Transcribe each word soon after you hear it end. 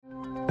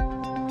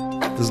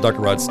This is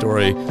Dr. Rod's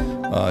story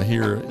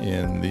here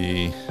in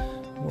the,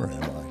 where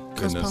am I?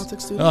 Cross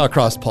Politics Studio.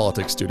 Cross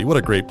Politics Studio. What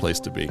a great place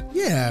to be.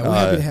 Yeah, we're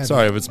happy to have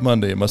sorry, you. if it's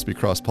Monday, it must be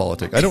Cross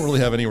Politics. I don't really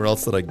have anywhere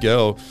else that I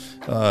go.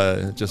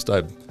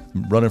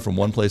 I'm running from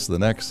one place to the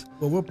next.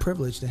 Well, we're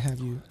privileged to have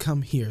you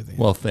come here then.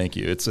 Well, thank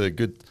you. It's a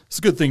good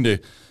thing to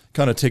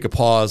kind of take a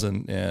pause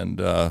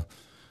and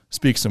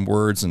speak some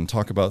words and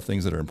talk about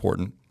things that are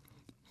important.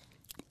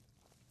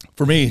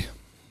 For me,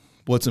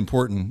 what's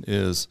important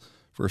is,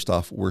 first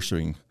off,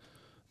 worshiping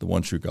the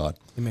one true God.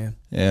 Amen.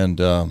 And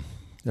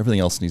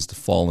everything else needs to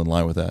fall in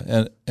line with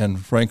that.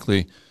 And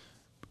frankly,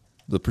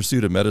 the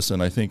pursuit of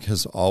medicine, I think,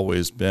 has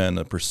always been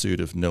a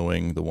pursuit of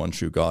knowing the one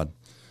true God.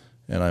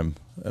 And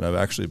I've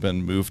actually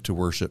been moved to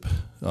worship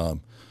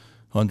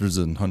hundreds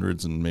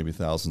and maybe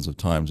thousands of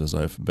times as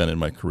I've been in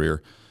my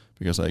career,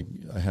 because I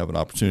have an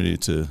opportunity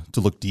to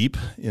look deep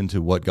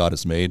into what God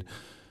has made,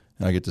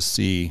 and I get to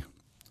see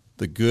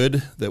the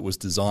good that was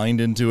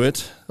designed into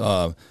it,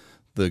 the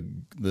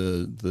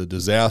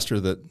disaster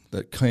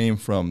that came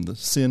from the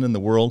sin in the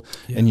world,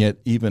 and yet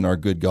even our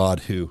good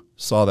God who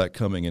saw that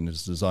coming and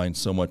has designed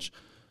so much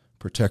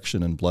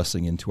protection and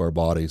blessing into our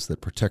bodies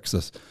that protects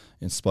us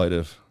in spite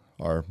of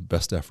our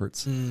best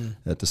efforts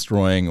at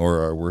destroying or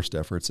our worst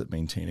efforts at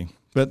maintaining.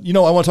 But, I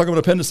want to talk about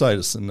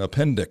appendicitis and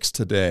appendix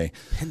today.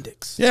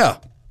 Appendix. Yeah.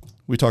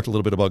 We talked a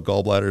little bit about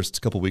gallbladders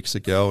a couple weeks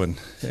ago,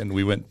 and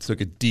we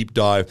took a deep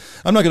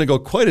dive. I'm not going to go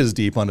quite as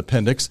deep on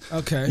appendix.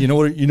 Okay. You know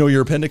what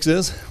your appendix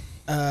is?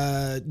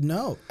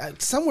 No.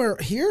 Somewhere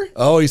here?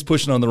 Oh, he's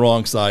pushing on the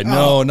wrong side.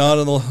 No, not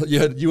on the.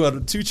 You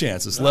had two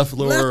chances: left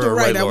lower left or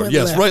right right? lower.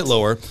 Yes, left. right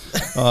lower,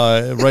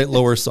 right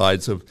lower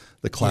side. So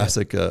the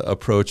classic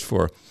approach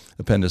for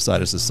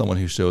appendicitis is someone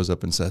who shows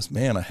up and says,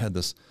 "Man, I had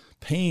this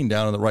pain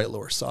down on the right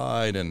lower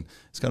side, and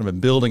it's kind of been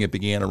building. It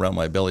began around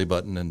my belly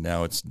button, and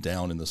now it's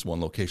down in this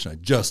one location. I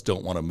just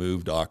don't want to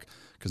move, doc,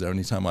 because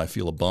anytime I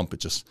feel a bump, it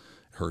just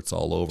hurts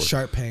all over."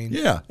 Sharp pain.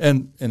 Yeah,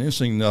 and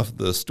interesting enough,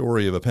 the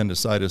story of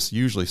appendicitis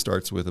usually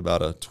starts with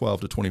about a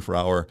 12 to 24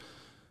 hour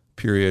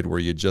period where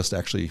you just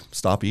actually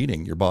stop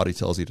eating. Your body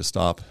tells you to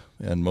stop,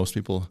 and most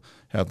people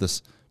have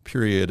this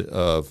period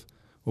of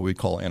what we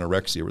call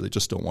anorexia, where they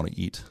just don't want to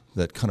eat.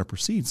 That kind of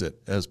precedes it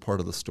as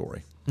part of the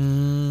story.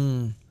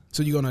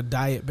 So you go on a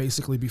diet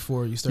basically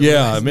before you start?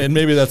 Yeah, and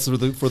maybe that's for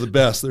the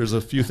best. There's a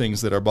few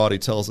things that our body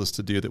tells us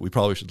to do that we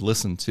probably should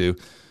listen to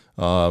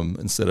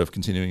instead of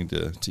continuing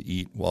to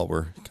eat while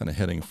we're kind of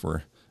heading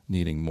for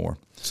needing more.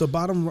 So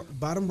bottom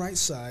right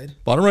side.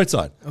 Bottom right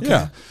side, okay.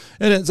 Yeah.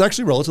 And it's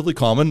actually relatively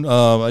common.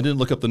 I didn't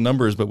look up the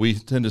numbers, but we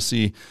tend to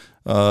see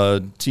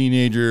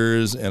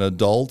teenagers and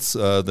adults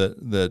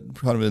that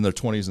kind of in their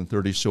 20s and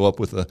 30s show up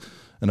with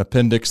an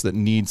appendix that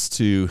needs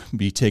to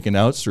be taken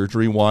out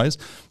surgery-wise.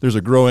 There's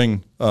a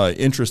growing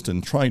interest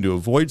in trying to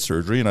avoid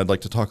surgery, and I'd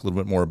like to talk a little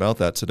bit more about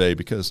that today,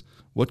 because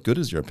what good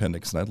is your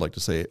appendix? And I'd like to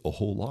say a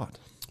whole lot.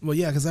 Well,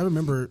 yeah, because I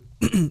remember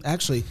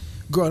actually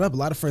growing up, a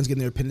lot of friends getting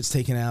their appendix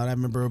taken out. I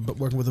remember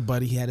working with a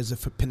buddy; he had his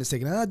appendix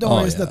taken out. Don't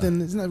worry, it's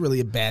nothing. It's not really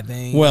a bad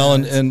thing. Well,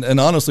 and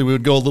honestly, we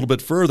would go a little bit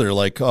further.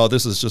 Like, oh,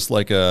 this is just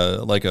like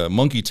a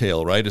monkey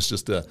tail, right? It's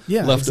just a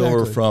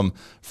leftover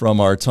from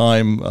our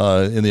time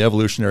in the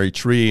evolutionary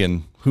tree,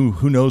 and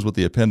who knows what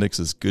the appendix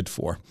is good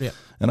for? Yeah.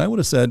 And I would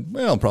have said,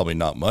 well, probably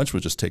not much.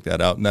 We'll just take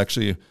that out. And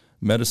actually,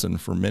 medicine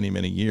for many,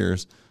 many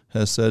years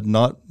has said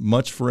not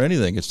much for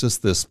anything. It's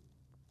just this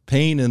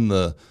pain in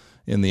the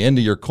end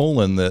of your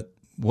colon that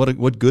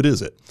what good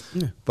is it?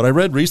 Yeah. But I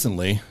read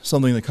recently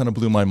something that kind of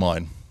blew my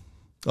mind,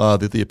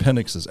 that the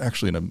appendix is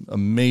actually an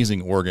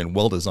amazing organ,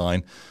 well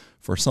designed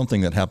for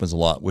something that happens a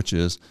lot, which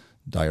is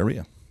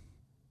diarrhea.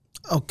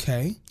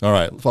 Okay. All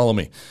right, follow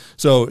me.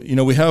 So,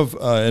 we have,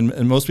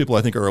 and most people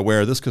I think are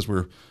aware of this because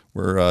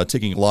we're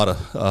taking a lot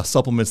of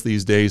supplements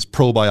these days,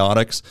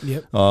 probiotics.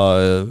 Yep.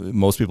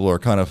 Most people are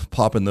kind of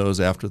popping those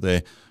after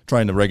they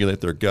trying to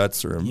regulate their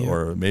guts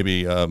or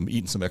maybe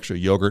eating some extra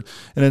yogurt.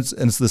 And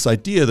it's this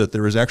idea that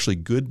there is actually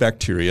good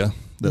bacteria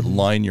that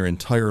line your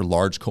entire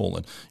large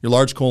colon. Your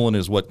large colon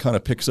is what kind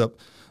of picks up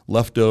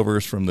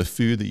leftovers from the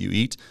food that you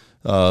eat,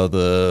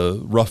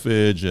 the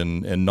roughage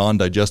and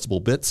non-digestible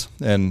bits.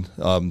 And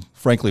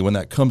frankly, when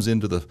that comes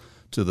into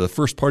the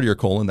first part of your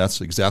colon,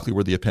 that's exactly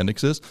where the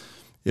appendix is.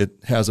 It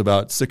has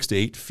about 6 to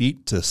 8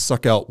 feet to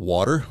suck out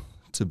water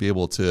to be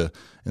able to,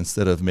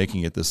 instead of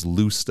making it this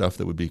loose stuff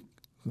that would be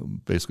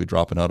basically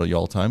dropping out of you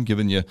all the time,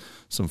 giving you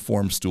some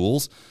formed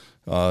stools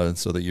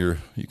so that you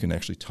can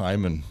actually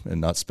time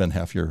and not spend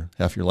half your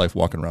life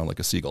walking around like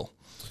a seagull.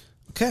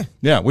 Okay.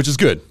 Yeah, which is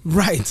good.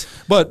 Right.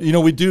 But we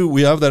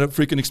have that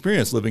freaking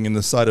experience living in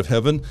this side of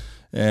heaven,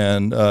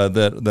 and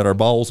that our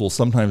bowels will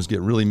sometimes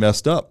get really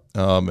messed up,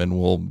 and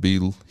we'll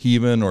be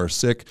heaving or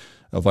sick.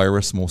 A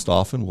virus most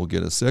often will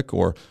get us sick,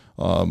 or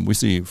we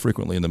see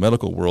frequently in the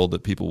medical world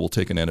that people will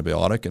take an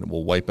antibiotic and it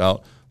will wipe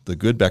out the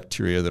good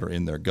bacteria that are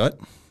in their gut,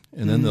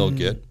 and then they'll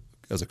get,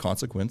 as a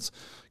consequence,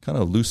 kind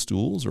of loose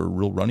stools or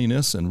real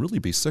runniness and really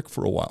be sick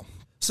for a while.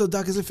 So,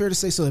 Doc, is it fair to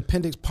say, so the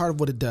appendix, part of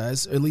what it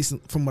does, at least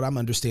from what I'm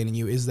understanding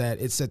you, is that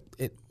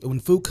when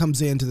food comes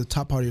into the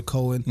top part of your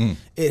colon,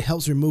 it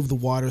helps remove the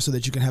water so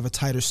that you can have a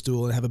tighter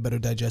stool and have a better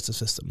digestive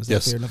system. Is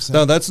that fair enough?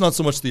 No, that's not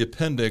so much the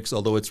appendix,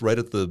 although it's right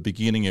at the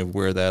beginning of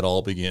where that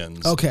all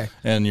begins. Okay.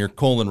 And your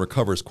colon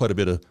recovers quite a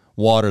bit of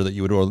water that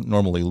you would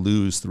normally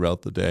lose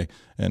throughout the day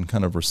and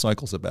kind of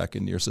recycles it back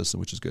into your system,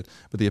 which is good.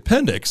 But the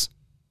appendix,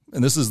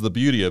 and this is the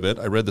beauty of it.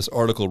 I read this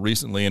article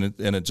recently, and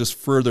it just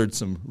furthered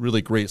some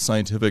really great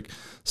scientific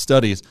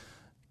studies.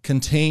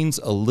 Contains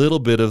a little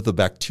bit of the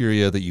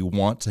bacteria that you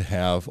want to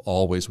have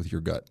always with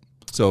your gut.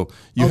 So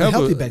you have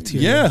healthy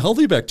bacteria. Yeah,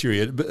 healthy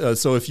bacteria.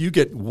 So if you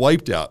get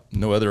wiped out,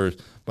 whether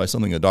by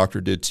something a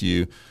doctor did to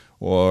you,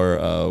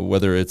 or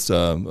whether it's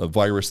a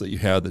virus that you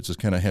had that just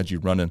kind of had you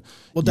running.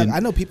 Well, Doug, I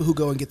know people who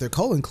go and get their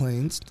colon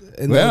cleansed.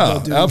 And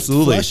they'll do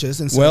absolutely.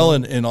 Flushes and so well,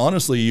 and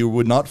honestly, you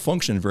would not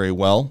function very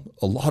well.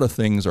 A lot of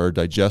things are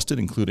digested,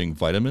 including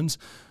vitamins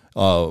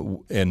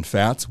and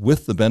fats,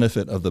 with the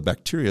benefit of the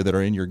bacteria that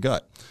are in your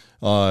gut.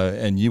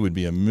 And you would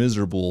be a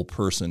miserable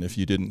person if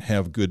you didn't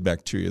have good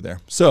bacteria there.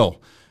 So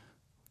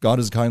God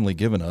has kindly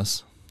given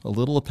us a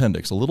little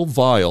appendix, a little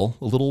vial,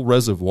 a little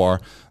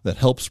reservoir that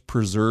helps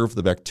preserve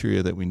the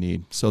bacteria that we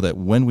need so that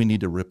when we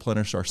need to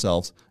replenish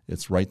ourselves,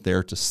 it's right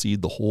there to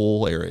seed the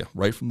whole area,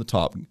 right from the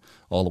top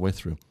all the way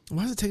through.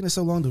 Why is it taking us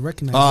so long to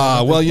recognize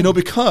that? Well,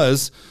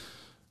 because,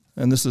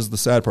 and this is the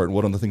sad part, and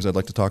one of the things I'd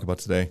like to talk about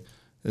today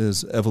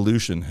is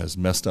evolution has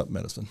messed up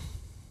medicine.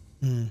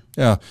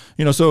 Yeah.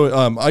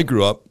 So I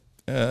grew up,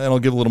 and I'll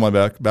give a little of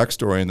my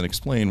backstory and then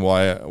explain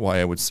why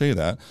I would say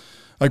that.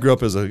 I grew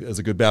up as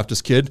a good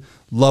Baptist kid,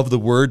 loved the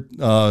Word,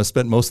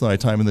 spent most of my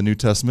time in the New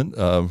Testament,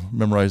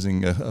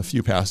 memorizing a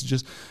few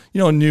passages.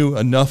 Knew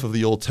enough of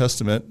the Old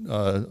Testament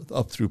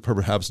up through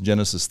perhaps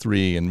Genesis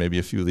 3 and maybe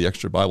a few of the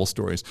extra Bible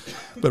stories,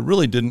 but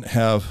really didn't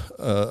have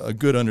a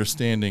good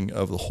understanding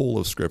of the whole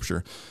of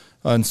Scripture.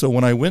 And so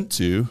when I went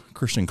to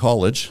Christian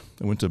college,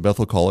 I went to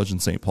Bethel College in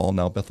St. Paul,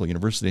 now Bethel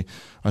University,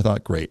 I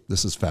thought, great,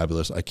 this is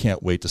fabulous. I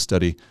can't wait to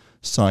study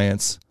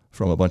science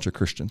from a bunch of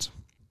Christians.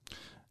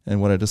 And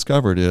what I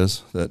discovered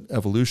is that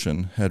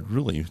evolution had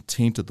really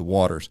tainted the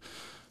waters.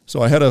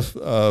 So I had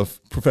a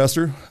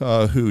professor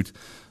who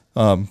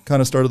kind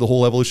of started the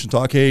whole evolution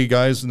talk. Hey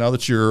guys, now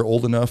that you're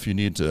old enough, you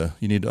need to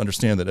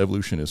understand that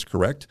evolution is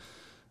correct.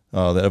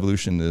 That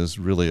evolution is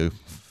really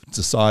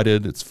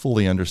decided, it's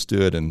fully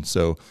understood, and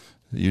so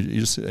you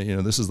just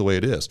this is the way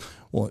it is.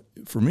 Well,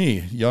 for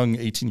me, young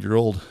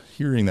 18-year-old,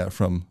 hearing that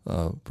from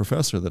a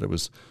professor that it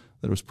was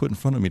put in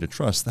front of me to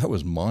trust, that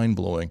was mind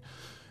blowing.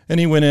 And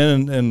he went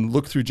in and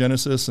looked through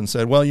Genesis and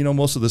said, well,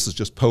 most of this is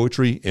just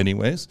poetry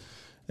anyways.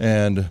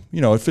 And,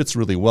 it fits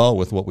really well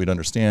with what we'd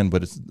understand,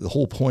 but the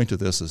whole point of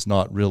this is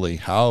not really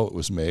how it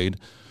was made,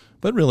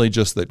 but really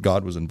just that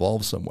God was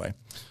involved some way.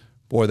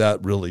 Boy,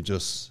 that really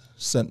just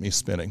sent me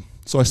spinning.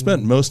 So I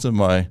spent most of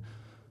my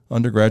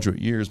undergraduate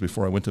years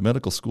before I went to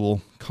medical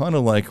school kind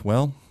of like,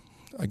 well,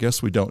 I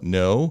guess we don't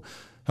know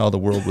how the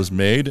world was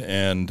made,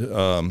 and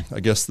I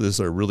guess these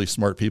are really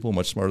smart people,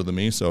 much smarter than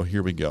me, so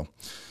here we go.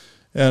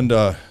 And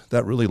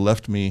that really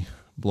left me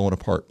blown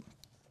apart,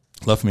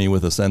 left me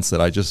with a sense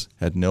that I just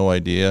had no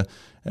idea,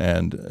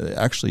 and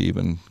actually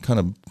even kind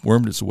of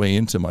wormed its way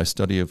into my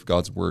study of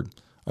God's Word.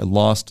 I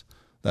lost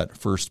that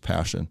first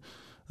passion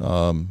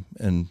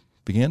and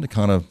began to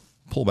kind of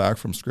pull back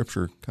from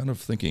Scripture, kind of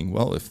thinking,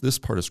 well, if this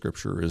part of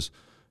Scripture is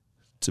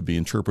to be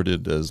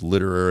interpreted as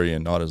literary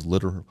and not as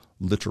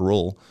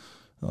literal,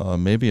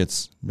 maybe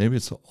it's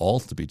all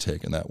to be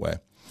taken that way.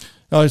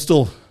 Now, I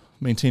still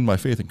maintained my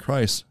faith in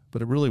Christ,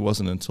 but it really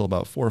wasn't until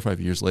about 4 or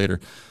 5 years later,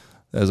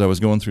 as I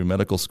was going through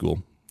medical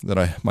school,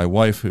 that my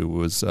wife,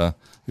 who's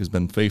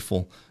been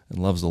faithful and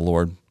loves the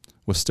Lord,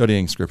 was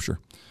studying Scripture,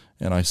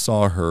 and I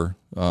saw her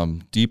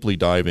deeply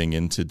diving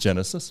into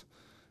Genesis,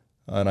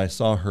 and I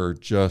saw her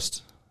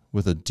just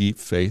with a deep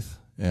faith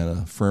and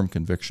a firm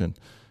conviction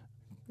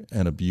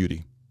and a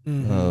beauty,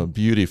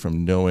 beauty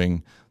from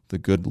knowing the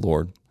good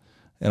Lord,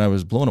 and I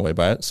was blown away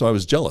by it. So I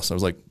was jealous. I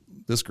was like,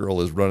 this girl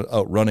is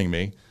outrunning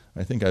me.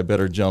 I think I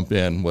better jump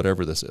in,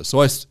 whatever this is. So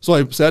I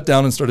sat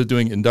down and started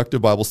doing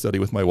inductive Bible study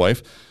with my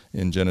wife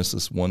in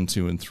Genesis 1,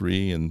 2, and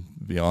 3 and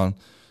beyond.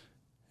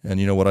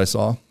 And you know what I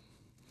saw?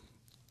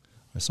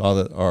 I saw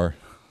that our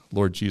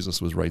Lord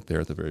Jesus was right there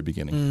at the very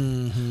beginning.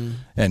 Mm-hmm.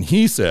 And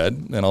he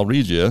said, and I'll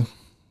read you,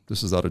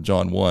 this is out of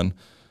John 1,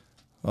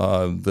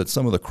 that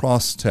some of the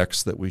cross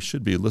texts that we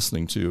should be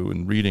listening to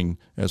and reading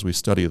as we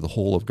study the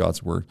whole of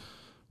God's Word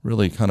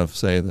really kind of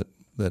say that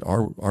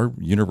our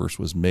universe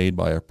was made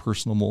by a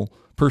personal,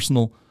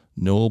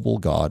 knowable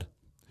God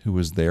who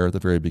was there at the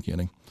very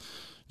beginning.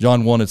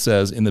 John 1, it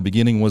says, in the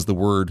beginning was the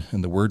Word,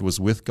 and the Word was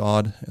with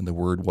God, and the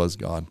Word was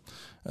God.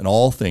 And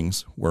all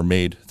things were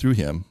made through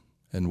him,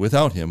 and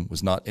without him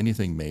was not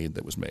anything made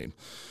that was made.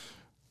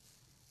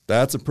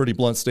 That's a pretty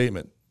blunt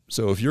statement.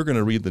 So if you're going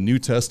to read the New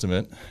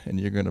Testament and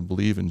you're going to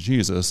believe in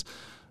Jesus,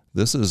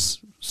 this is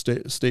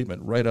a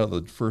statement right out of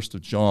the 1st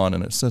of John,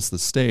 and it sets the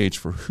stage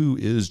for who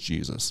is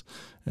Jesus.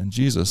 And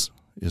Jesus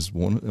is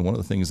one of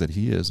the things that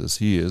he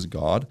is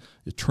God,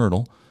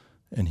 eternal,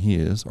 and he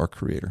is our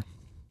creator.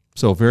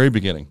 So very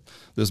beginning,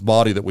 this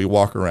body that we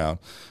walk around.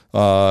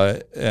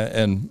 Another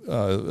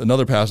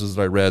passage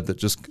that I read that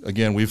just,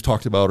 again, we've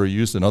talked about or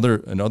used in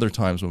other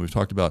times when we've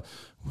talked about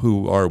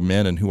who are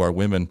men and who are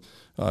women,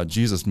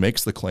 Jesus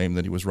makes the claim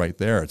that he was right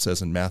there. It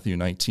says in Matthew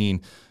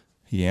 19,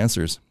 he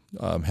answers,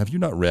 have you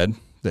not read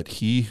that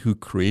he who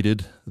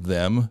created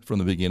them from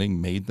the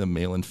beginning made them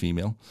male and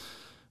female?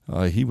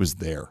 He was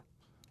there,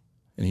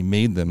 and he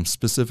made them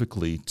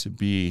specifically to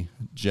be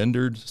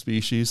gendered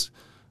species,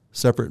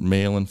 separate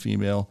male and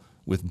female,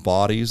 with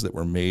bodies that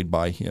were made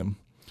by him.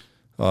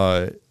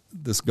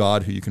 This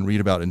God who you can read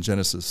about in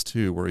Genesis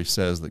 2, where he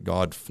says that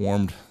God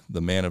formed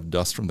the man of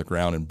dust from the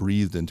ground and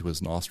breathed into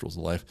his nostrils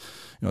life.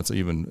 It's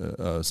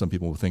even, some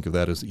people would think of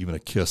that as even a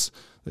kiss,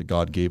 that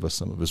God gave us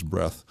some of his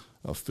breath,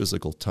 a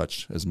physical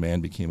touch as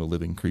man became a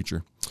living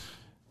creature.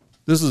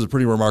 This is a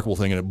pretty remarkable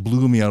thing, and it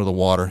blew me out of the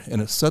water,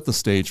 and it set the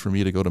stage for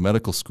me to go to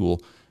medical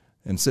school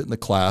and sit in the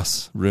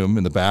classroom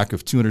in the back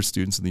of 200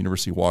 students at the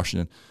University of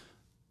Washington,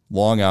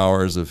 long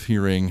hours of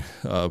hearing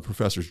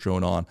professors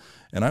drone on.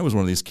 And I was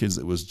one of these kids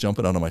that was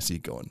jumping out of my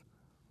seat going,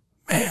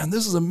 man,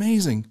 this is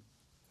amazing.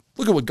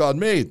 Look at what God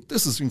made.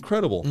 This is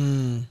incredible.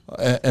 And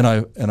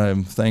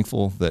I'm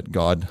thankful that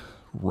God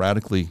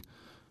radically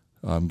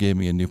gave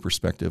me a new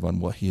perspective on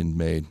what he had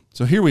made.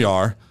 So here we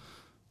are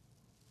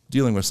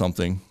dealing with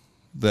something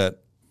that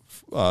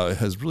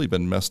has really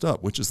been messed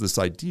up, which is this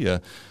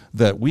idea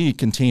that we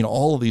contain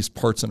all of these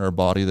parts in our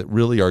body that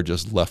really are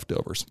just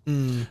leftovers.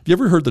 Have you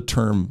ever heard the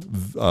term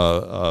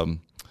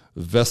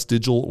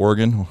vestigial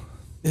organ?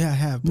 Yeah, I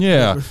have.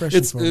 Yeah,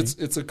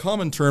 it's a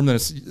common term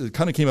that it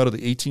kind of came out of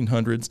the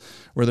 1800s,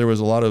 where there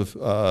was a lot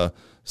of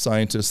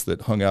scientists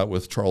that hung out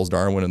with Charles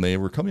Darwin, and they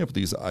were coming up with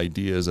these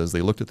ideas as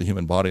they looked at the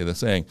human body. They're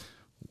saying,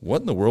 what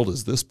in the world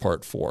is this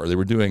part for? They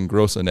were doing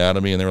gross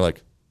anatomy, and they were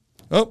like,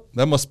 oh,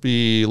 that must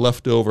be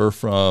left over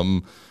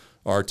from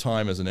our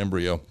time as an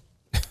embryo.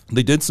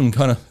 They did some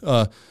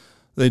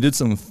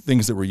some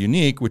things that were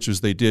unique, which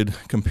is they did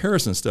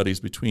comparison studies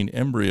between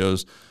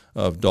embryos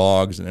of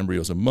dogs and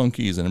embryos of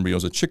monkeys and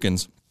embryos of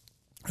chickens,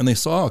 and they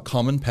saw a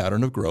common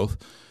pattern of growth.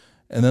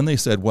 And then they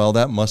said, well,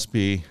 that must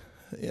be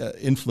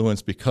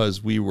influenced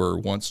because we were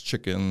once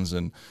chickens,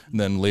 and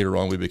then later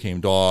on we became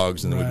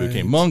dogs, and then we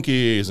became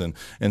monkeys, and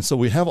so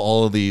we have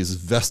all of these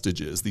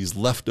vestiges, these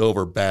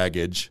leftover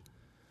baggage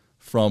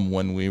from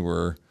when we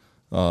were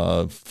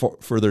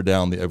further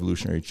down the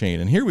evolutionary chain.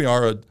 And here we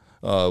are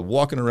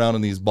walking around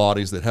in these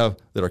bodies that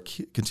are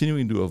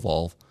continuing to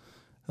evolve,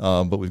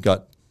 but we've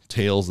got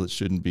tails that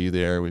shouldn't be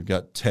there. We've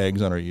got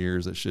tags on our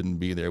ears that shouldn't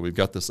be there. We've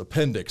got this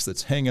appendix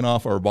that's hanging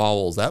off our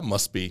bowels. That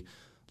must be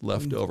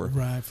left over.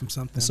 Right, from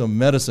something. So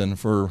medicine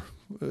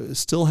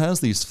still has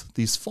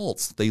these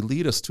faults. They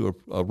lead us to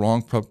a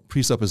wrong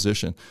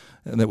presupposition,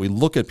 and that we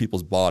look at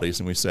people's bodies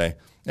and we say,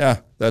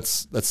 yeah,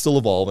 that's still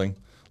evolving.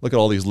 Look at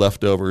all these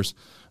leftovers.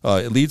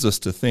 It leads us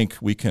to think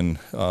we can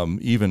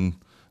even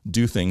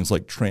do things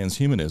like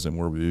transhumanism,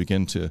 where we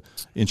begin to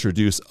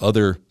introduce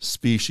other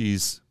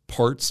species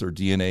parts or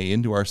DNA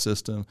into our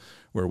system,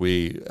 where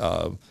we,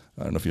 I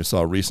don't know if you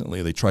saw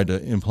recently, they tried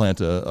to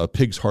implant a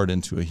pig's heart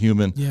into a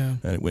human,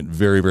 and it went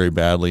very, very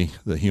badly.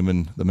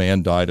 The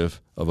man died of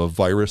a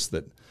virus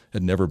that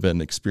had never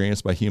been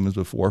experienced by humans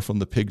before from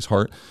the pig's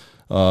heart.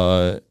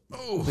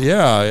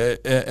 Yeah,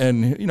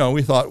 and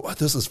we thought, well,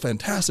 this is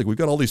fantastic. We've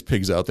got all these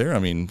pigs out there. I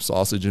mean,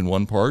 sausage in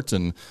one part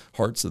and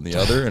hearts in the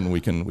other, and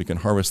we can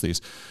harvest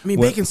these. I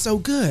mean, bacon's so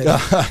good.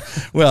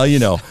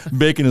 Well,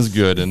 bacon is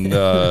good,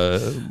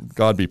 and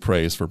God be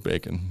praised for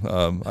bacon.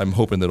 I'm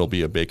hoping that it'll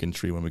be a bacon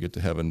tree when we get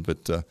to heaven,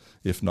 but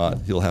if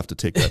not, he'll have to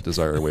take that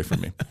desire away from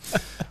me.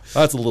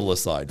 That's a little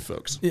aside,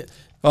 folks.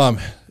 Yeah.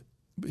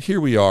 Here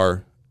we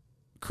are,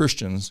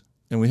 Christians,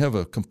 and we have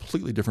a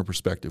completely different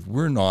perspective.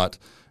 We're not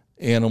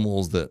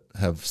animals that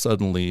have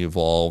suddenly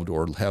evolved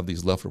or have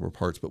these leftover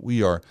parts, but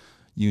we are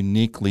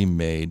uniquely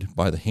made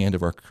by the hand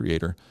of our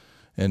Creator,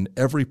 and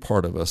every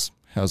part of us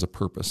has a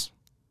purpose.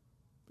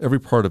 Every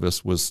part of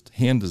us was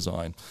hand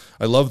designed.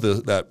 I love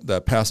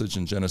that passage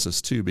in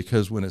Genesis 2,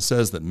 because when it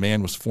says that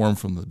man was formed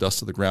from the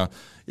dust of the ground,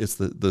 it's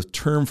the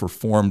term for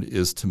formed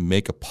is to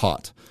make a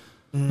pot.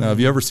 Now, have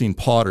you ever seen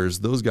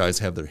potters? Those guys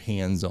have their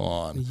hands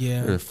on.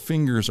 Yeah. Their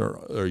fingers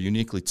are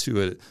uniquely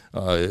to it.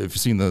 If you've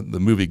seen the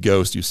movie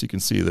Ghost, you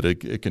can see that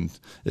it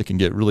can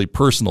get really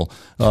personal.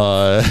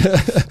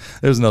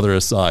 There's another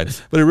aside,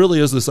 but it really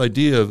is this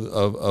idea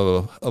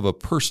of a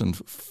person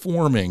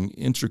forming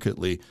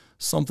intricately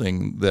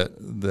something that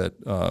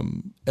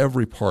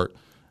every part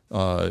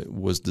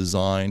was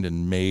designed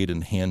and made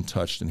and hand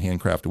touched and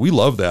handcrafted. We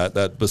love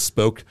that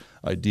bespoke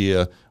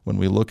idea when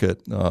we look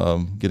at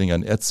getting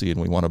on Etsy and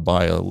we want to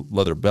buy a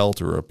leather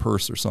belt or a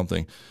purse or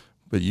something.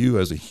 But you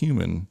as a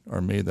human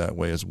are made that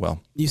way as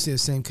well. You see the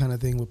same kind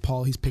of thing with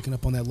Paul. He's picking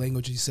up on that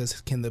language. He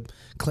says, can the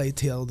clay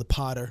tell the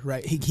potter,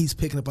 right? He's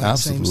picking up on the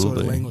same sort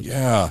of language.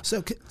 Yeah.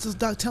 So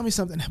Doc, tell me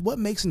something. What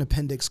makes an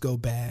appendix go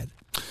bad?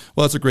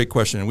 Well, that's a great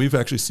question. And we've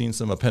actually seen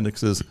some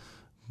appendixes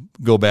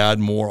go bad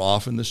more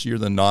often this year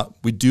than not.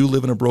 We do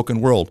live in a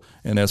broken world,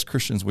 and as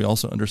Christians, we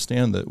also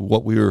understand that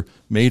what we were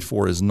made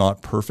for is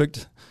not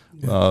perfect.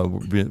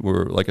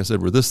 We're, like I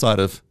said, we're this side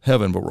of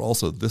heaven, but we're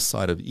also this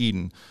side of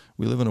Eden.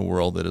 We live in a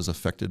world that is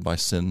affected by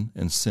sin,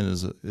 and sin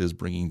is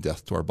bringing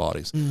death to our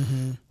bodies.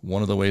 Mm-hmm.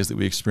 One of the ways that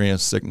we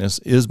experience sickness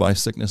is by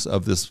sickness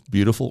of this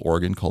beautiful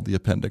organ called the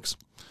appendix.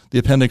 The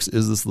appendix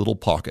is this little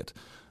pocket,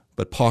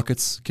 but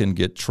pockets can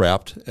get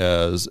trapped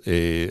as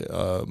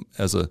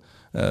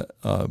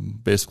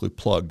basically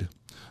plugged. And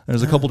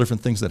there's a couple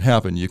different things that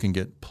happen. You can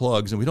get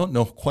plugs, and we don't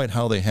know quite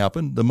how they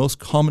happen. The most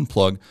common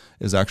plug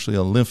is actually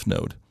a lymph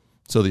node.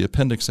 So the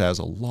appendix has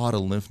a lot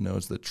of lymph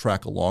nodes that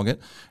track along it,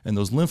 and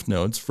those lymph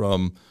nodes,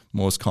 from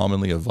most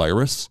commonly a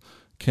virus,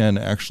 can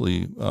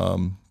actually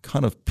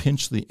kind of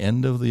pinch the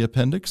end of the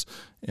appendix,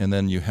 and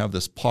then you have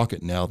this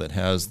pocket now that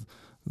has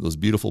those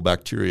beautiful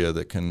bacteria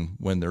that can,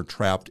 when they're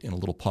trapped in a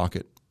little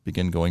pocket,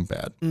 begin going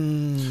bad.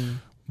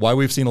 Why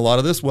we've seen a lot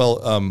of this?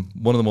 Well,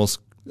 one of the most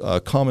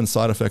common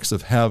side effects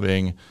of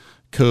having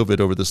COVID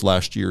over this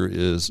last year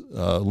is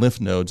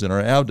lymph nodes in our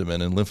abdomen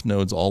and lymph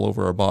nodes all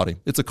over our body.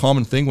 It's a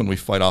common thing when we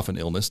fight off an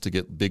illness to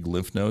get big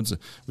lymph nodes.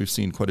 We've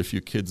seen quite a few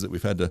kids that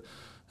we've had to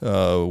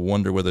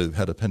wonder whether they've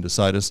had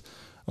appendicitis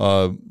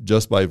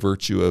just by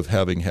virtue of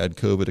having had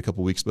COVID a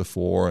couple weeks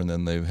before, and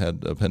then they've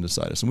had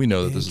appendicitis. And we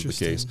know that this is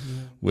the case.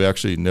 Yeah. We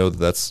actually know that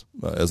that's,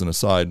 as an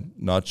aside,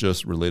 not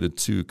just related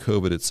to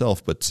COVID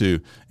itself, but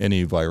to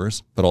any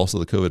virus, but also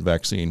the COVID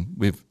vaccine.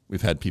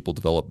 We've had people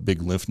develop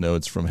big lymph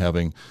nodes from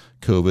having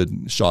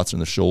COVID shots in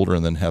the shoulder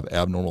and then have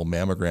abnormal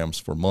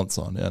mammograms for months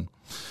on end.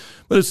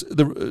 But it's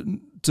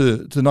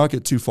to not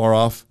get too far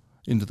off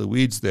into the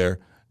weeds there's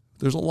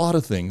a lot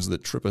of things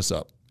that trip us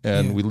up.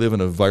 And we live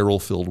in a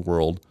viral-filled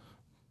world,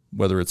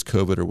 whether it's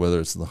COVID or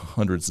whether it's the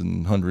hundreds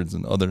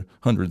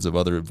of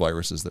other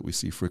viruses that we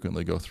see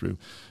frequently go through.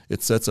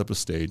 It sets up a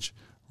stage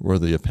where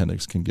the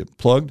appendix can get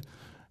plugged,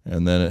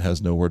 and then it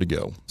has nowhere to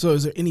go. So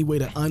is there any way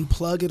to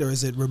unplug it, or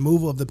is it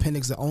removal of the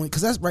appendix the only?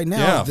 Because that's right now.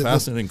 Yeah,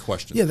 fascinating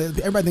question. Yeah,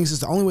 everybody thinks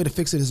it's the only way to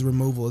fix it is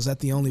removal. Is that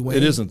the only way?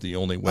 It isn't the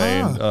only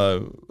way.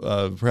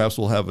 And, perhaps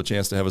we'll have a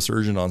chance to have a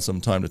surgeon on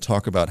sometime to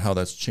talk about how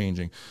that's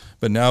changing.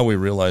 But now we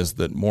realize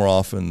that more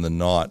often than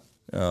not,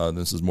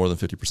 this is more than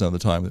 50% of the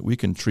time, that we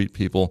can treat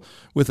people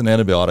with an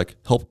antibiotic,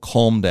 help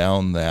calm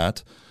down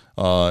that,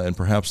 and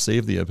perhaps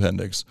save the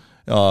appendix.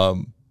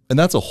 And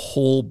that's a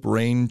whole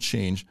brain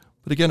change.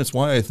 But again, it's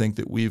why I think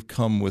that we've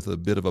come with a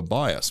bit of a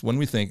bias. When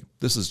we think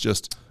this is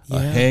just a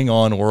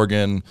hang-on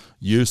organ,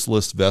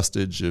 useless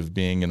vestige of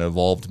being an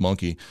evolved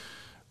monkey,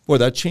 boy,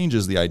 that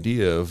changes the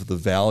idea of the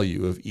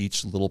value of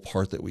each little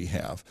part that we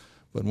have.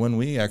 But when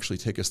we actually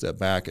take a step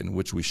back, and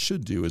which we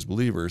should do as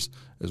believers,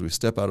 as we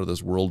step out of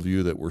this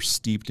worldview that we're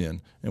steeped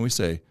in, and we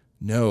say,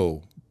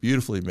 no,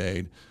 beautifully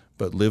made,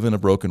 but live in a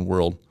broken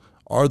world,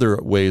 are there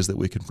ways that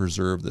we can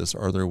preserve this?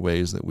 Are there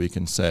ways that we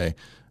can say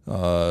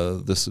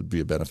this would be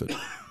a benefit?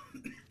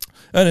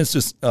 And it's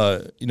just,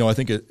 I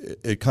think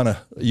it kind of,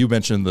 you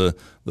mentioned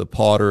the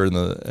potter and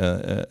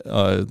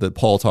that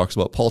Paul talks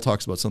about. Paul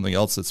talks about something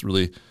else that's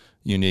really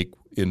unique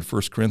in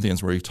 1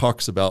 Corinthians, where he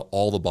talks about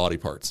all the body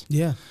parts.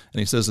 Yeah. And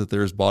he says that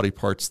there's body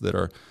parts that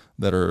are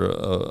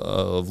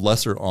of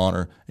lesser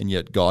honor, and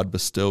yet God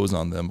bestows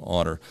on them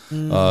honor.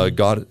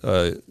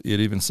 It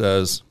even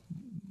says,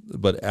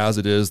 but as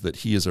it is that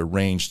he has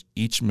arranged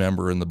each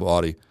member in the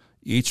body,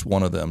 each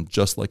one of them,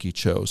 just like he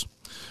chose.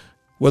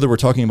 Whether we're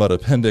talking about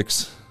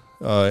appendix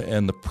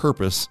and the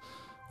purpose,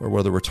 or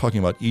whether we're talking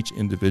about each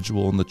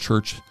individual in the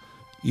church,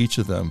 each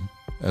of them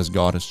as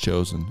God has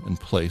chosen and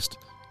placed,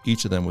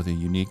 each of them with a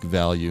unique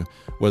value,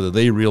 whether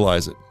they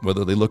realize it,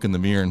 whether they look in the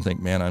mirror and think,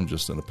 man, I'm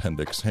just an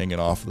appendix hanging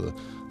off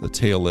the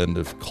tail end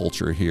of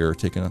culture here,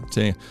 taking a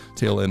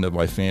tail end of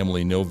my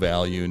family, no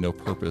value, no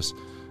purpose.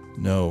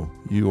 No,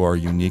 you are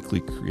uniquely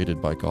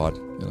created by God,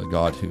 and a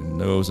God who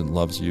knows and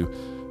loves you,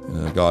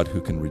 and a God who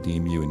can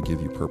redeem you and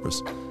give you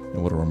purpose.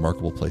 And what a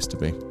remarkable place to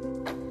be.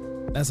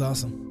 That's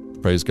awesome.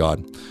 Praise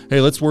God. Hey,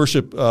 let's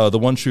worship the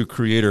one true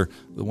Creator,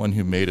 the one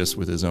who made us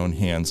with his own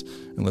hands,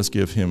 and let's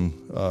give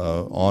him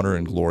honor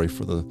and glory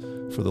for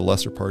the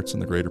lesser parts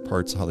and the greater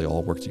parts, how they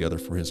all work together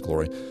for his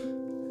glory.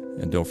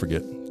 And don't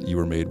forget, you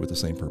were made with the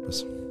same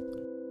purpose.